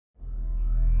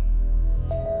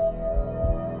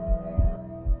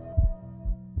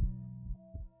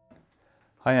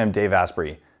Hi, I'm Dave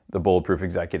Asprey, the Bulletproof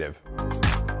Executive.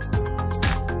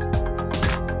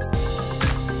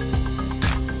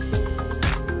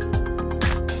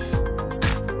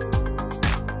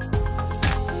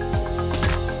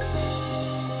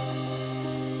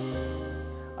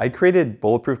 I created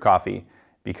Bulletproof Coffee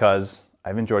because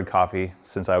I've enjoyed coffee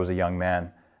since I was a young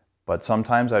man. But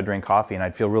sometimes I'd drink coffee and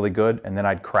I'd feel really good and then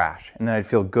I'd crash. And then I'd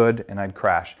feel good and I'd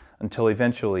crash. Until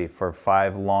eventually, for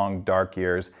 5 long, dark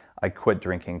years, I quit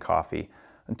drinking coffee.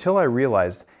 Until I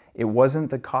realized it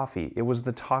wasn't the coffee, it was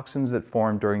the toxins that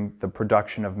formed during the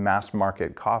production of mass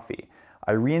market coffee.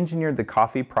 I re-engineered the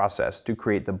coffee process to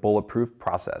create the Bulletproof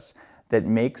process that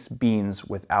makes beans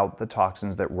without the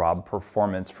toxins that rob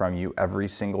performance from you every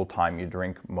single time you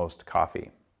drink most coffee.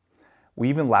 We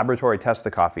even laboratory test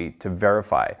the coffee to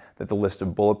verify that the list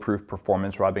of bulletproof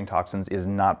performance-robbing toxins is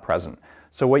not present.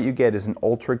 So what you get is an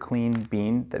ultra-clean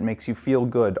bean that makes you feel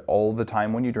good all the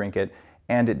time when you drink it,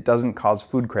 and it doesn't cause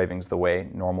food cravings the way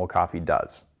normal coffee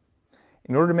does.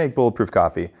 In order to make bulletproof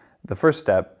coffee, the first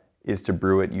step is to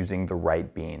brew it using the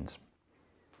right beans.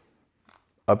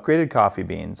 Upgraded coffee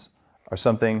beans are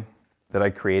something that I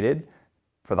created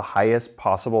for the highest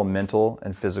possible mental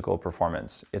and physical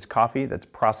performance. It's coffee that's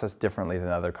processed differently than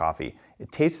other coffee.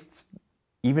 It tastes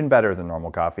even better than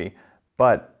normal coffee,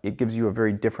 but it gives you a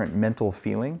very different mental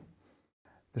feeling.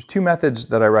 There's 2 methods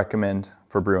that I recommend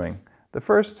for brewing. The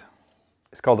first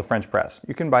is called a French press.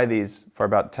 You can buy these for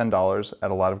about $10 at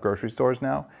a lot of grocery stores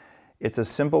now. It's a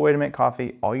simple way to make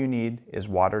coffee. All you need is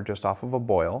water just off of a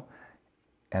boil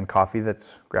and coffee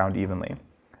that's ground evenly.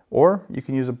 Or you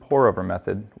can use a pour-over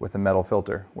method with a metal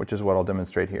filter, which is what I'll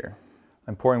demonstrate here.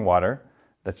 I'm pouring water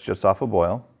that's just off a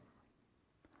boil.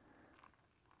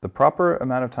 The proper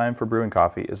amount of time for brewing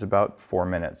coffee is about 4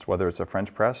 minutes, whether it's a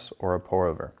French press or a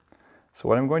pour-over. So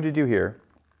what I'm going to do here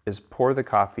is pour the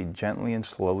coffee gently and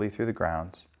slowly through the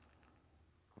grounds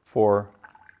for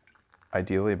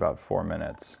ideally about 4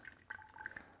 minutes.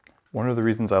 One of the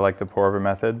reasons I like the pour-over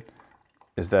method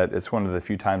is that it's one of the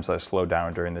few times I slow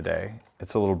down during the day.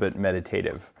 It's a little bit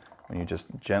meditative when you just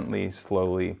gently,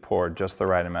 slowly pour just the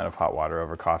right amount of hot water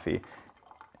over coffee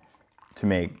to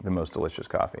make the most delicious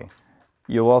coffee.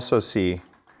 You'll also see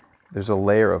there's a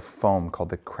layer of foam called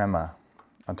the crema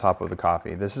on top of the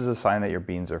coffee. This is a sign that your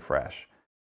beans are fresh.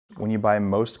 When you buy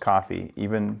most coffee,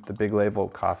 even the big label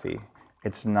coffee,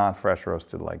 it's not fresh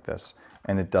roasted like this,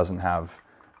 and it doesn't have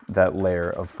that layer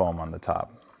of foam on the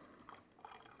top.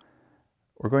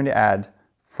 We're going to add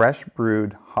fresh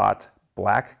brewed hot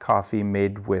black coffee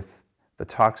made with the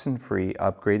toxin-free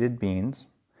upgraded beans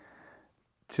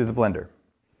to the blender.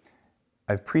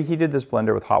 I've preheated this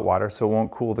blender with hot water so it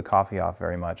won't cool the coffee off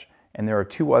very much. And there are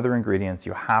 2 other ingredients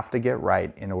you have to get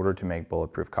right in order to make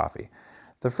bulletproof coffee.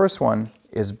 The first one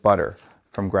is butter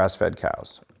from grass-fed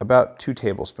cows, about 2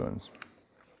 tablespoons.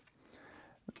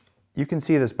 You can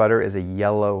see this butter is a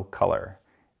yellow color.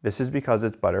 This is because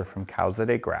it's butter from cows that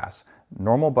ate grass.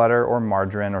 Normal butter or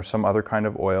margarine or some other kind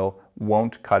of oil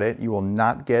won't cut it. You will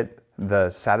not get the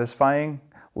satisfying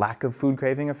lack of food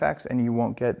craving effects, and you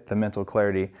won't get the mental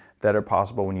clarity that are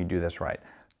possible when you do this right.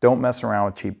 Don't mess around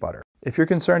with cheap butter. If you're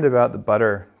concerned about the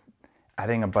butter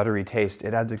adding a buttery taste,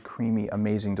 it adds a creamy,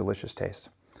 amazing, delicious taste.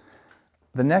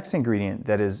 The next ingredient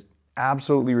that is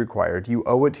absolutely required, you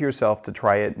owe it to yourself to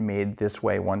try it made this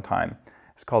way one time.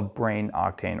 It's called brain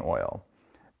octane oil.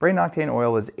 Brain octane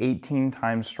oil is 18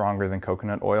 times stronger than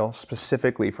coconut oil,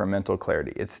 specifically for mental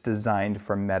clarity. It's designed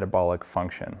for metabolic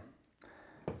function.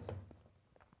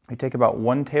 You take about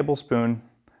 1 tablespoon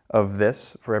of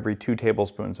this for every 2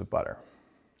 tablespoons of butter.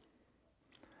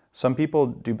 Some people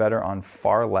do better on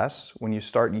far less. When you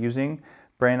start using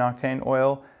brain octane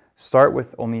oil, start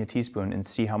with only a teaspoon and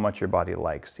see how much your body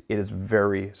likes. It is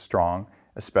very strong,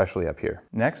 especially up here.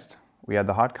 Next, we add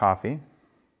the hot coffee.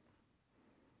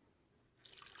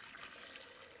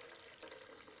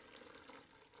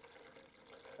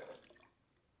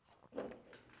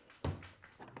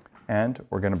 And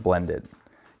we're going to blend it.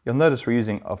 You'll notice we're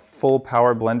using a full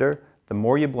power blender. The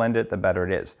more you blend it, the better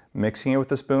it is. Mixing it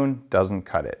with a spoon doesn't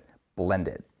cut it. Blend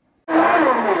it.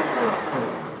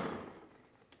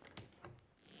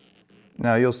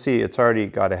 Now you'll see it's already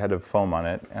got a head of foam on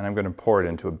it, and I'm going to pour it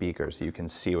into a beaker so you can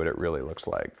see what it really looks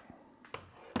like.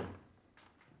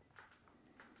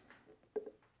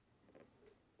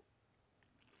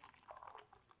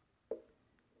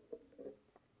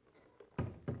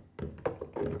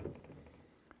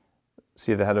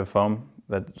 See the head of foam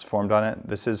that's formed on it?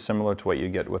 This is similar to what you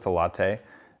get with a latte.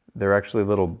 There are actually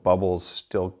little bubbles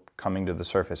still coming to the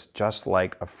surface, just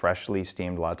like a freshly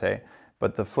steamed latte,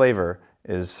 but the flavor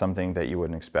is something that you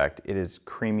wouldn't expect. It is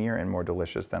creamier and more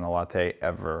delicious than a latte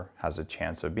ever has a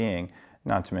chance of being,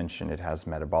 not to mention it has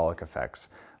metabolic effects.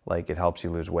 Like it helps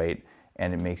you lose weight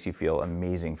and it makes you feel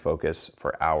amazing focus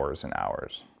for hours and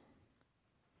hours.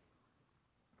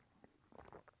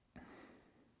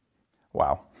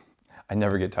 Wow, I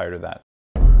never get tired of that.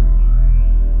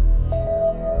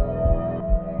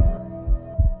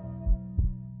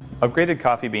 Upgraded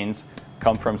coffee beans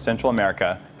come from Central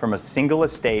America, from a single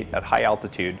estate at high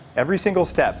altitude. Every single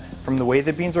step, from the way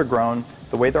the beans are grown,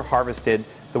 the way they're harvested,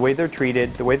 the way they're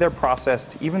treated, the way they're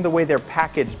processed, even the way they're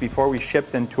packaged before we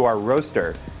ship them to our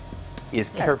roaster, is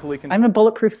carefully controlled. I'm a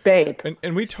Bulletproof babe.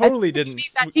 And we totally didn't. You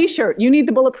need that T-shirt. You need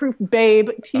the Bulletproof babe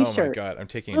T-shirt. Oh my God, I'm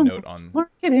taking a note on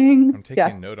marketing. I'm taking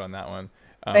a note on that one.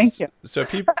 Thank you. So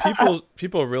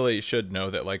people really should know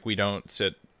that, like, we don't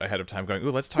sit ahead of time going,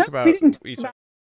 "Ooh, let's talk about each."